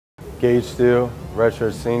Gage Steele,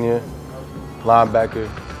 redshirt senior, linebacker,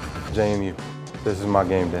 JMU. This is my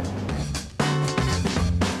game day.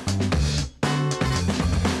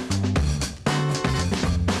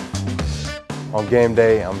 On game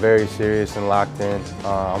day, I'm very serious and locked in.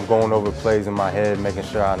 I'm going over plays in my head, making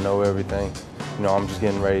sure I know everything. You know, I'm just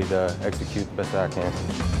getting ready to execute the best I can.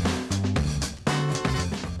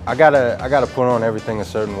 I gotta put on everything a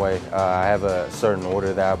certain way. I have a certain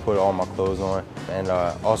order that I put all my clothes on, and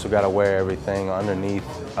also gotta wear everything underneath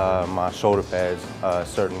my shoulder pads a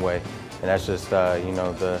certain way. And that's just you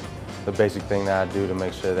know, the basic thing that I do to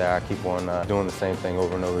make sure that I keep on doing the same thing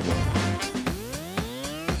over and over again.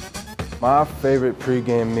 My favorite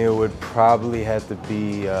pregame meal would probably have to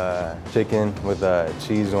be chicken with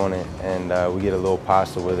cheese on it, and we get a little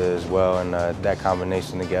pasta with it as well. And that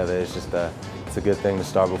combination together is just it's a good thing to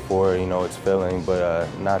start before. You know, it's filling, but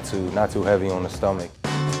not too heavy on the stomach.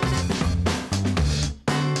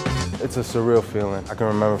 It's a surreal feeling. I can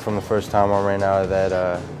remember from the first time I ran out of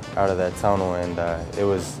that tunnel, and it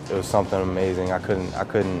was something amazing. I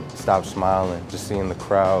couldn't stop smiling, just seeing the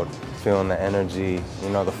crowd, feeling the energy, you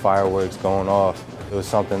know, the fireworks going off. It was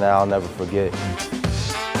something that I'll never forget.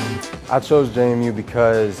 I chose JMU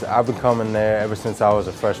because I've been coming there ever since I was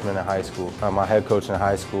a freshman in high school. My head coach in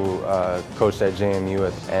high school coached at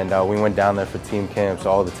JMU, and we went down there for team camps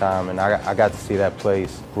all the time, and I got to see that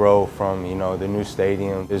place grow from, you know, the new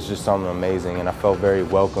stadium. It's just something amazing, and I felt very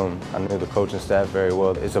welcome. I knew the coaching staff very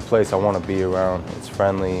well. It's a place I want to be around. It's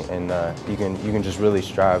friendly, and you can just really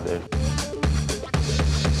strive there.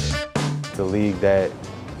 It's a league that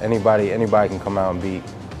anybody can come out and beat,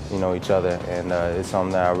 you know, each other, and it's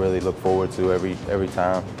something that I really look forward to every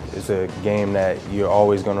time. It's a game that you're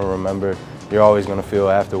always going to remember. You're always going to feel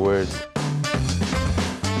afterwards.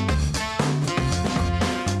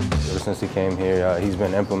 Ever since he came here, he's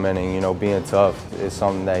been implementing, you know, being tough. It's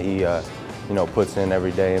something that he, you know, puts in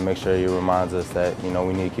every day and makes sure he reminds us that, you know,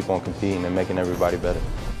 we need to keep on competing and making everybody better.